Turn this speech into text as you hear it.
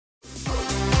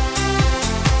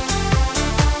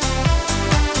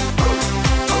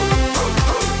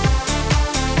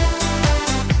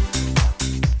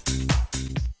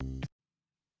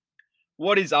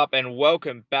What is up, and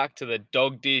welcome back to the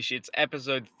Dog Dish. It's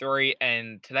episode 3,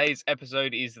 and today's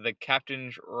episode is the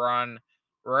Captain's Run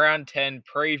Round 10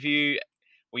 preview.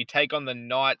 We take on the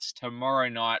Knights tomorrow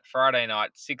night, Friday night,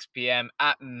 6 p.m.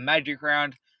 at Magic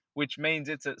Round, which means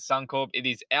it's at Suncorp. It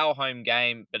is our home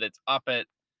game, but it's up at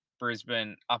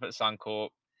Brisbane, up at Suncorp.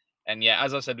 And yeah,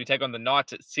 as I said, we take on the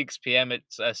Knights at 6 p.m.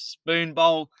 It's a spoon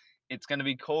bowl. It's going to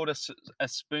be called a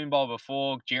spoon bowl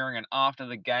before, during, and after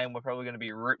the game. We're probably going to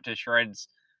be ripped to shreds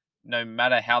no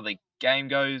matter how the game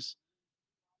goes,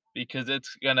 because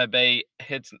it's going to be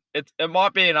it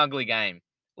might be an ugly game.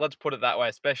 Let's put it that way,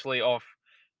 especially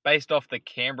based off the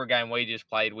Canberra game we just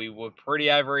played. We were pretty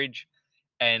average,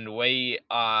 and we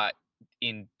are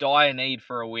in dire need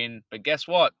for a win. But guess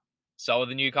what? So are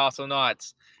the Newcastle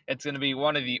Knights. It's going to be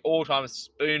one of the all-time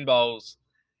spoon bowls,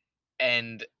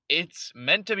 and it's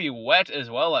meant to be wet as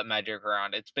well at Magic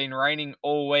Round. It's been raining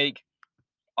all week.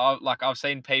 I've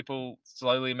seen people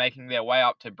slowly making their way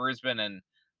up to Brisbane, and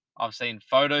I've seen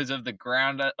photos of the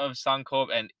ground of Suncorp,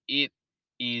 and it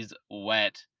is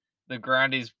wet. The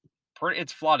ground is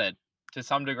it's flooded to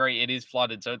some degree. It is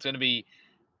flooded, so it's going to be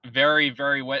very,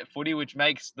 very wet footy, which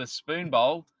makes the spoon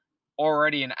bowl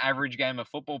already an average game of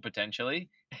football potentially.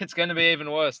 It's going to be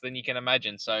even worse than you can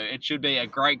imagine. So it should be a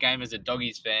great game as a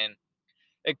Doggies fan.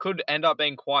 It could end up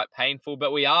being quite painful,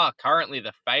 but we are currently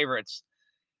the favourites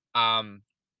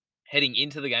heading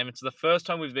into the game. It's the first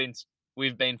time we've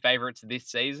been favourites this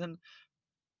season.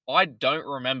 I don't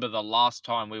remember the last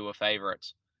time we were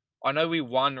favourites. I know we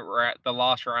won the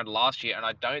last round last year, and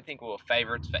I don't think we were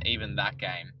favourites for even that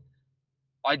game.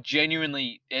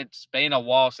 It's been a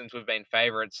while since we've been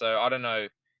favourites, so I don't know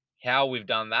how we've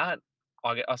done that.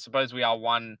 I suppose we are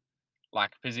one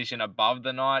position above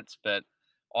the Knights, but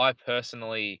I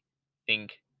personally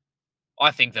think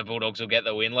I think the Bulldogs will get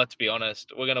the win. Let's be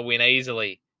honest, we're going to win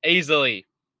easily.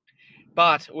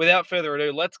 But without further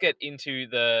ado, let's get into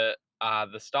the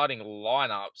starting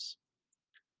lineups.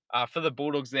 For the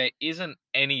Bulldogs, there isn't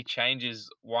any changes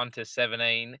 1 to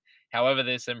 17. However,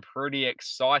 there's some pretty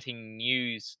exciting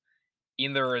news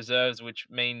in the reserves, which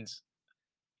means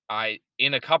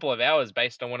in a couple of hours,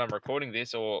 based on when I'm recording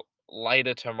this, or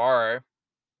later tomorrow,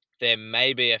 there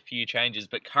may be a few changes.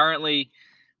 But currently,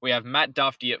 we have Matt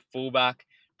Duffy at fullback,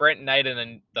 Brent Naden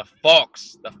and the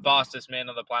Fox, the fastest man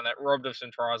on the planet, robbed of some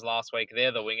tries last week.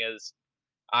 They're the wingers.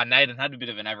 Naden had a bit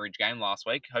of an average game last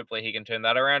week. Hopefully he can turn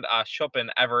that around. Shop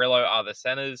and Avarillo are the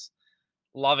centers.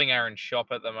 Loving Aaron Shop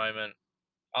at the moment.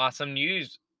 Some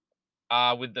news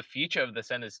with the future of the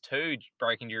centers too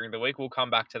breaking during the week. We'll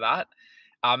come back to that.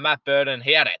 Matt Burton,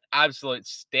 he had an absolute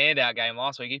standout game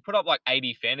last week. He put up like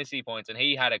 80 fantasy points, and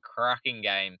he had a cracking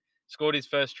game. Scored his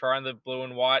first try in the blue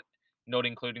and white, not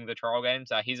including the trial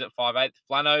games. He's at 5'8".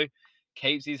 Flano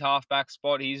keeps his halfback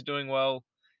spot. He's doing well.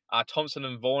 Thompson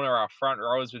and Warner are front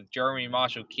rowers with Jeremy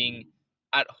Marshall-King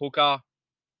at hooker.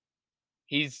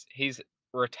 He's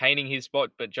retaining his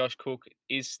spot, but Josh Cook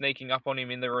is sneaking up on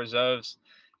him in the reserves.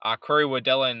 Corey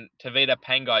Waddell and Tavita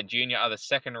Pangai Jr. are the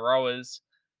second rowers.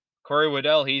 Corey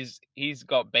Waddell, he's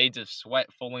got beads of sweat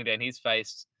falling down his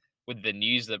face with the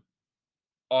news that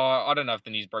I don't know if the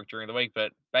news broke during the week,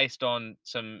 but based on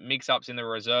some mix-ups in the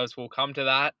reserves, we'll come to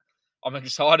that. I'm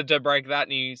excited to break that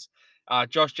news.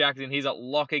 Josh Jackson, he's at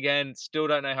lock again. Still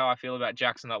don't know how I feel about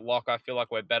Jackson at lock. I feel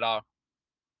like we're better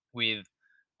with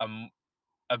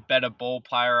a better ball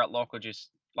player at lock, or just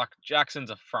like Jackson's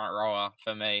a front rower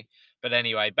for me. But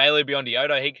anyway, Bailey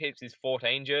Biondi-Odo, he keeps his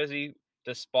 14 jersey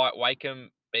despite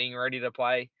Wakeham being ready to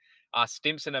play.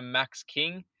 Stimson and Max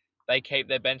King, they keep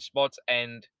their bench spots,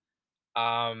 and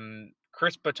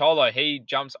Chris Patolo, he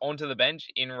jumps onto the bench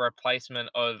in replacement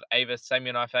of Avis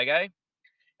Samuel-Fage.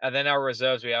 And then our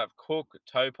reserves, we have Cook,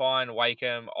 Topine,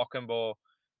 Wakeham, Ockenbaugh,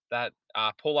 that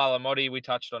Paul Alamotti, we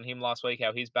touched on him last week,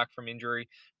 how he's back from injury.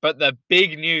 But the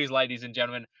big news, ladies and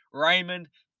gentlemen, Raymond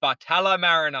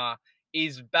Faitala-Mariner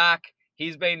is back.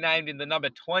 He's been named in the number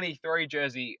 23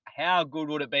 jersey. How good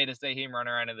would it be to see him run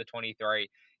around in the 23?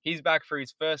 He's back for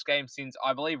his first game since,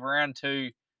 I believe, round 2,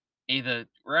 either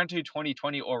round 2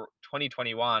 2020 or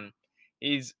 2021.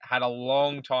 He's had a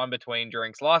long time between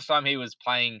drinks. Last time he was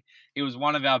playing, he was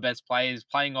one of our best players,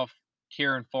 playing off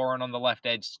Kieran Foran on the left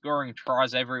edge, scoring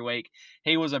tries every week.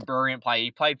 He was a brilliant player. He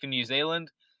played for New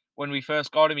Zealand. When we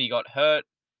first got him, he got hurt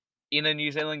in a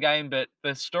New Zealand game. But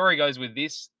the story goes with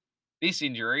this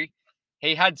injury.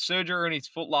 He had surgery on his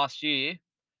foot last year,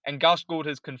 and Gus Gould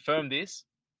has confirmed this.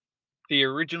 The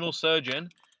original surgeon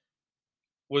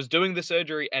was doing the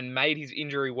surgery and made his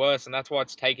injury worse, and that's why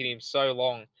it's taken him so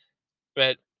long.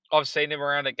 But I've seen him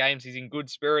around at games. He's in good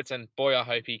spirits, and boy, I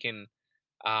hope he can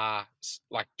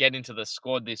get into the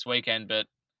squad this weekend. But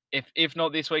If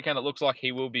not this weekend, it looks like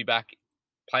he will be back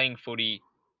playing footy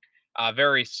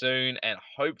very soon, and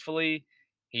hopefully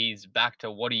he's back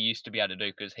to what he used to be able to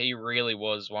do because he really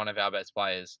was one of our best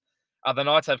players. The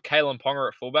Knights have Kalen Ponga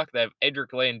at fullback. They have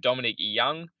Edric Lee and Dominic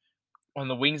Young on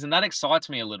the wings, and that excites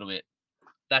me a little bit.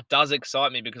 That does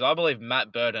excite me because I believe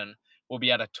Matt Burton will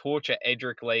be able to torture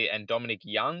Edric Lee and Dominic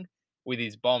Young with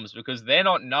his bombs because they're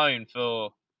not known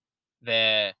for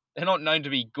they're not known to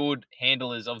be good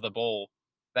handlers of the ball.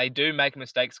 They do make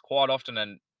mistakes quite often,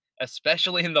 and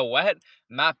especially in the wet,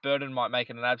 Matt Burton might make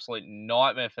it an absolute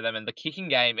nightmare for them. And the kicking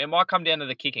game, it might come down to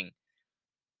the kicking.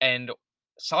 And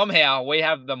somehow we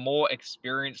have the more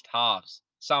experienced halves.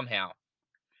 Somehow.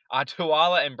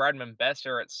 Tuala and Bradman Best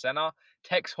are at centre.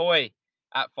 Tex Hoy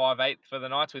at 5'8" for the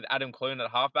Knights with Adam Clune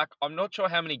at halfback. I'm not sure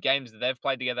how many games they've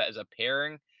played together as a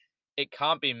pairing. It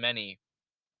can't be many.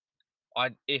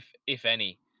 If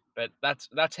any. But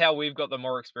that's how we've got the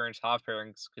more experienced half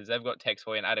pairings because they've got Tex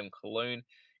Hoy and Adam Colloon.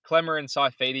 Clemmer and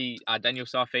Saifidi, Daniel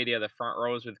Saifidi are the front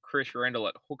rowers with Chris Randall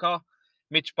at hooker.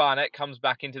 Mitch Barnett comes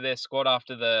back into their squad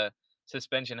after the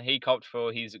suspension he copped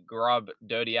for his grub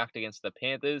dirty act against the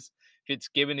Panthers.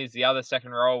 Fitzgibbon is the other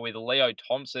second rower with Leo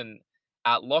Thompson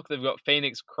at lock. They've got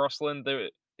Phoenix Crossland,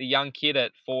 the young kid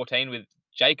at 14 with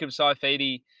Jacob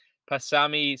Saifidi,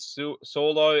 Pasami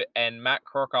Solo, and Matt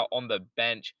Crocker on the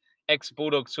bench.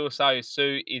 Ex-Bulldog Suisayo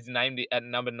Su is named at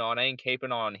number 19. Keep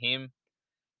an eye on him.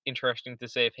 Interesting to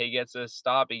see if he gets a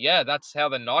start. But yeah, that's how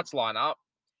the Knights line up.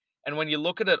 And when you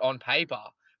look at it on paper,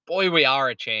 boy, we are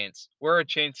a chance. We're a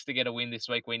chance to get a win this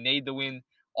week. We need the win.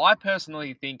 I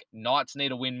personally think Knights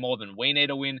need a win more than we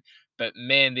need a win. But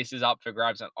man, this is up for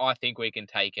grabs, and I think we can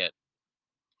take it.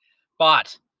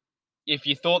 But if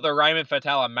you thought the Raymond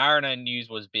Fatala Mariner news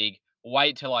was big,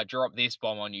 wait till I drop this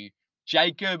bomb on you.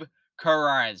 Jacob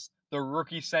Carraz, the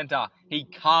rookie center, he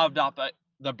carved up at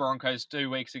the Broncos 2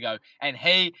 weeks ago, and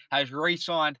he has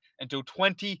re-signed until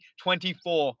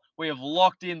 2024. We have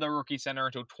locked in the rookie center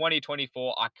until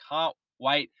 2024. I can't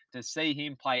wait to see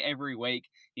him play every week.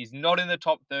 He's not in the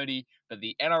top 30, but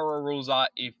the NRL rules are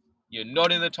if you're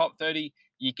not in the top 30,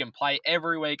 you can play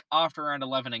every week after round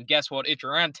 11. And guess what? It's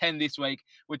round 10 this week,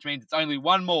 which means it's only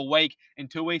one more week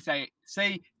until we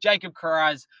see Jacob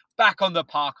Carraz back on the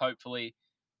park, hopefully.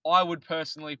 I would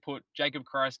personally put Jacob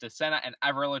Carraz to centre and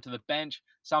Averillo to the bench.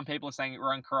 Some people are saying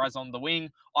run Carraz on the wing.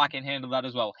 I can handle that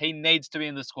as well. He needs to be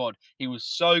in the squad. He was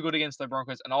so good against the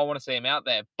Broncos, and I want to see him out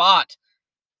there. But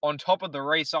on top of the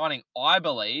re-signing, I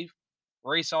believe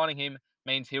re-signing him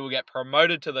means he will get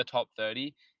promoted to the top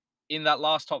 30 in that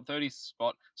last top 30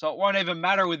 spot. So it won't even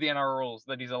matter with the NRL rules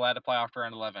that he's allowed to play after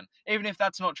round 11. Even if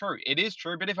that's not true. It is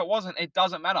true, but if it wasn't, it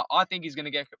doesn't matter. I think he's going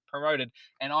to get promoted,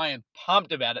 and I am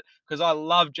pumped about it because I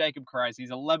love Jacob Carraz. He's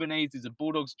a Lebanese. He's a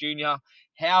Bulldogs junior.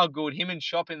 How good. Him and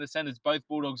Shop in the centers, both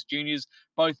Bulldogs juniors,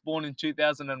 both born in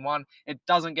 2001. It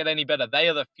doesn't get any better. They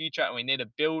are the future, and we need to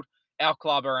build our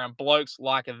club around blokes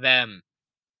like them.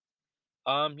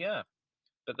 Yeah.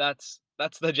 But that's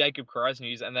the Jacob Carraz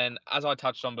news. And then, as I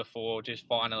touched on before, just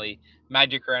finally,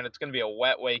 Magic Round. It's going to be a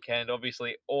wet weekend.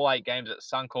 Obviously, all 8 games at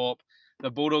Suncorp. The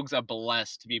Bulldogs are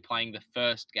blessed to be playing the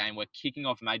first game. We're kicking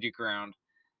off Magic Round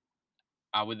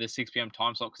with the 6 p.m.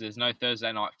 time slot because there's no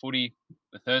Thursday night footy.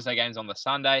 The Thursday game's on the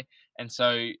Sunday. And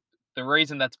so the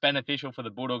reason that's beneficial for the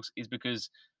Bulldogs is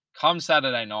because come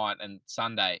Saturday night and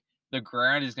Sunday, the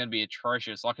ground is going to be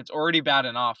atrocious. Like, it's already bad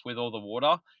enough with all the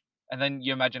water. And then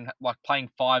you imagine like playing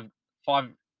five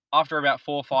after about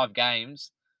 4 or 5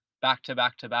 games back to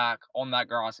back to back on that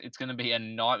grass. It's going to be a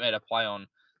nightmare to play on.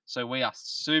 So we are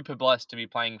super blessed to be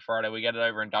playing Friday. We get it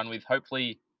over and done with.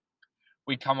 Hopefully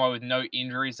we come away with no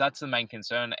injuries. That's the main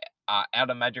concern. Out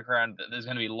of Magic Round, there's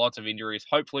going to be lots of injuries.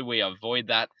 Hopefully we avoid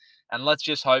that. And let's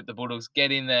just hope the Bulldogs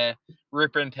get in there,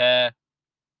 rip and tear,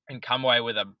 and come away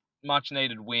with a much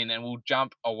needed win, and we'll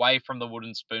jump away from the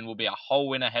wooden spoon. We'll be a whole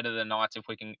win ahead of the Knights if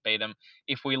we can beat them.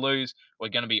 If we lose, we're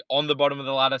going to be on the bottom of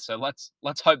the ladder. So let's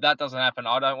hope that doesn't happen.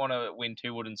 I don't want to win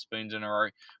 2 wooden spoons in a row.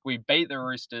 We beat the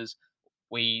Roosters.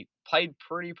 We played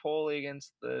pretty poorly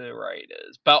against the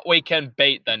Raiders, but we can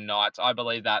beat the Knights. I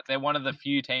believe that they're one of the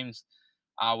few teams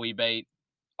we beat.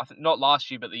 I think not last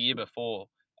year, but the year before,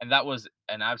 and that was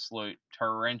an absolute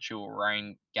torrential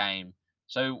rain game.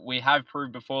 So we have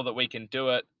proved before that we can do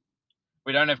it.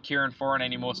 We don't have Kieran Foran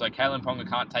anymore, so Kalen Ponga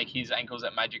can't take his ankles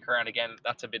at Magic Round again.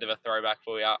 That's a bit of a throwback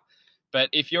for you. But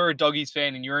if you're a Doggies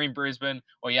fan and you're in Brisbane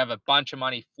or you have a bunch of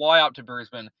money, fly up to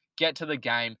Brisbane, get to the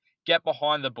game, get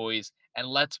behind the boys, and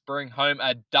let's bring home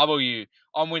a W.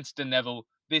 I'm Winston Neville.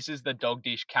 This is the Dog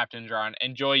Dish Captain's Run.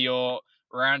 Enjoy your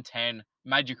round 10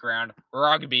 Magic Round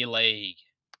Rugby League.